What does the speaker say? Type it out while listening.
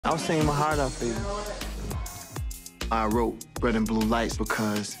I was singing my heart out for you. I wrote Red and Blue Lights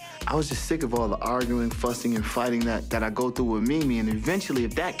because I was just sick of all the arguing, fussing, and fighting that I go through with Mimi, and eventually,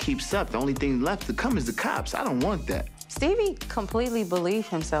 if that keeps up, the only thing left to come is the cops. I don't want that. Stevie completely believes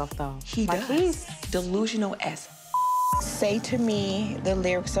himself, though. He does. He's delusional as Say to me the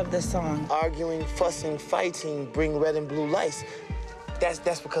lyrics of the song. Arguing, fussing, fighting, bring red and blue lights.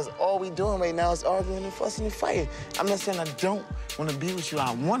 That's because all we doing right now is arguing and fussing and fighting. I'm not saying I don't want to be with you.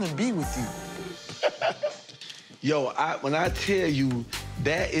 I want to be with you. Yo, when I tell you,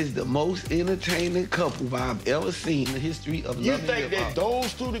 that is the most entertaining couple I've ever seen in the history of You loving think hip-hop. that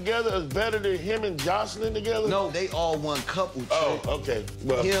those two together is better than him and Jocelyn together? No, they all one couple. Oh, okay.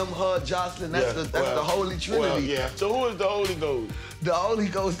 Well, him, her, Jocelyn, that's the Holy Trinity. Well, yeah. So who is the Holy Ghost? The Holy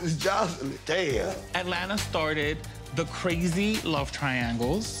Ghost is Jocelyn. Damn. Atlanta started the crazy love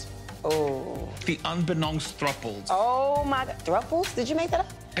triangles. Oh. The unbeknownst thruples. Oh, my God. Thruples? Did you make that up?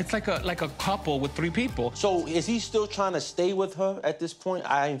 It's like a couple with 3 people. So is he still trying to stay with her at this point?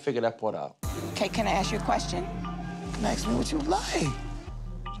 I ain't figured that part out. Okay, can I ask you a question? Ask me what you like.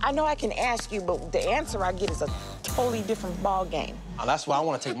 I know I can ask you, but the answer I get is a totally different ball game. Oh, that's why I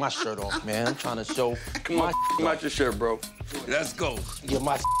want to take my shirt off, man. I'm trying to show Come out your shirt, bro. Let's go. Get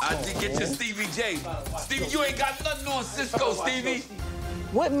my Get your Stevie J. Stevie, you ain't got nothing on Cisco, Stevie.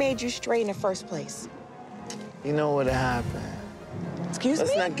 What made you stray in the first place? You know what happened. Excuse me?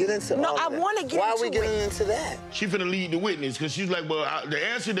 Let's not get into all I that. want to get Why into are we getting it. into that? She finna lead the witness, because she's like, well, the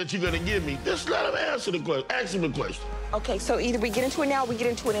answer that you're gonna give me, just let him answer the question. Ask him the question. Okay, so either we get into it now or we get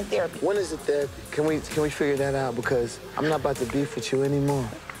into it in therapy. When is the therapy? Can we figure that out? Because I'm not about to beef with you anymore.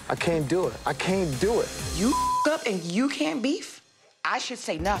 I can't do it. I can't do it. You up and you can't beef? I should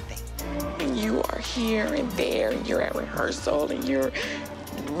say nothing. And you are here and there, and you're at rehearsal, and you're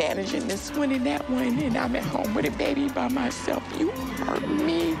managing this one and that one, and I'm at home with a baby by myself. You hurt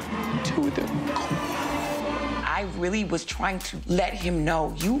me to the core. I really was trying to let him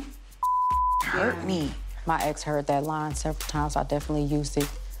know you hurt me. My ex heard that line several times. I definitely used it.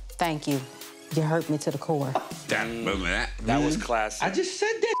 Thank you. You hurt me to the core. Remember that? That was classic. I just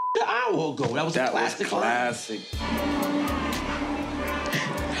said that an hour ago. That was a classic. Classic.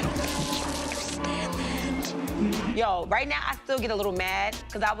 Yo, right now, I still get a little mad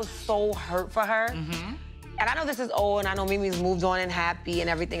because I was so hurt for her. And I know this is old, and I know Mimi's moved on and happy and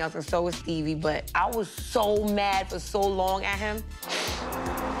everything else, and so is Stevie, but I was so mad for so long at him.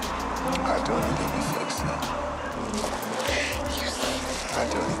 I do anything to fix it. I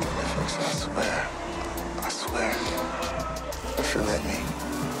do anything to fix it, I swear. I swear. If you let me.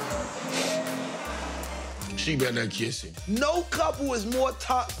 She better not kiss him. No couple is more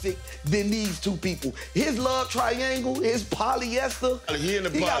toxic than these two people. His love triangle, his polyester. He in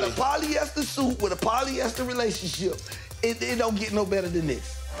the got a poly. polyester suit with a polyester relationship. It don't get no better than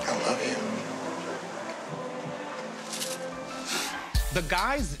this. I love you. The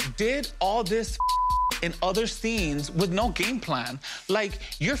guys did all this in other scenes with no game plan. Like,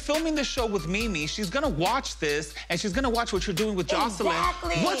 you're filming the show with Mimi. She's gonna watch this, and she's gonna watch what you're doing with Jocelyn.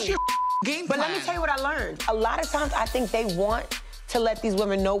 Exactly. What's your game plan? But let me tell you what I learned. A lot of times, I think they want to let these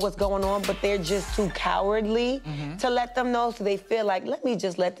women know what's going on, but they're just too cowardly to let them know, so they feel like, let me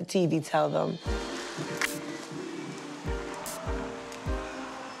just let the TV tell them.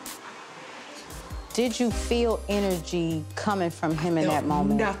 Did you feel energy coming from him in that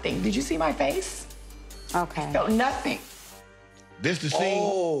moment? Nothing. Did you see my face? Okay. Felt nothing. This the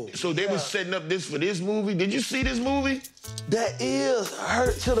scene. So they was setting up this for this movie. Did you see this movie? That is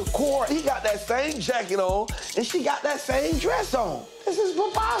hurt to the core. He got that same jacket on, and she got that same dress on. This is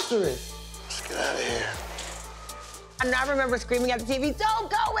preposterous. Let's get out of here. And I remember screaming at the TV, don't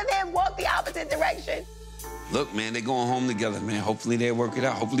go with him, walk the opposite direction. Look, man, they going home together, man. Hopefully they work it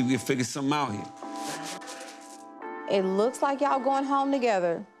out. Hopefully we can figure something out here. It looks like y'all going home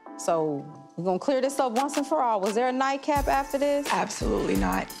together. So we're gonna clear this up once and for all. Was there a nightcap after this? Absolutely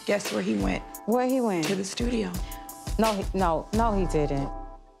not. Guess where he went? Where he went? To the studio. No, he didn't.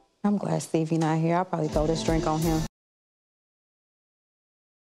 I'm glad Stevie not here. I'll probably throw this drink on him.